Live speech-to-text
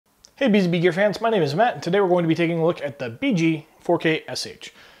Hey BZBGEAR fans, my name is Matt, and today we're going to be taking a look at the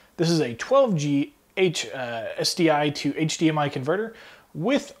BG-4KSH. This is a 12G SDI to HDMI converter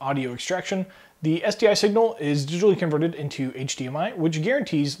with audio extraction. The SDI signal is digitally converted into HDMI, which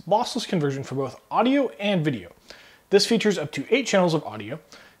guarantees lossless conversion for both audio and video. This features up to 8 channels of audio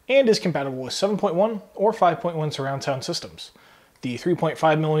and is compatible with 7.1 or 5.1 surround sound systems. The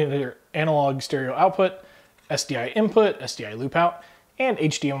 3.5mm analog stereo output, SDI input, SDI loop out, and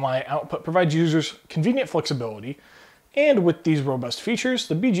HDMI output provides users convenient flexibility, and with these robust features,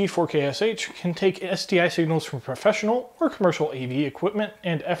 the BG-4KSH can take SDI signals from professional or commercial AV equipment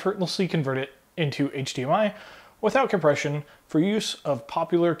and effortlessly convert it into HDMI without compression for use of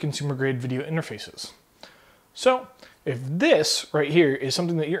popular consumer-grade video interfaces. So, if this right here is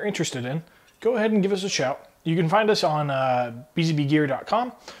something that you're interested in, go ahead and give us a shout. You can find us on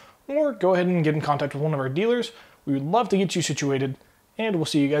BZBGEAR.com, or go ahead and get in contact with one of our dealers. We would love to get you situated, and we'll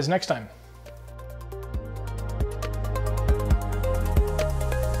see you guys next time.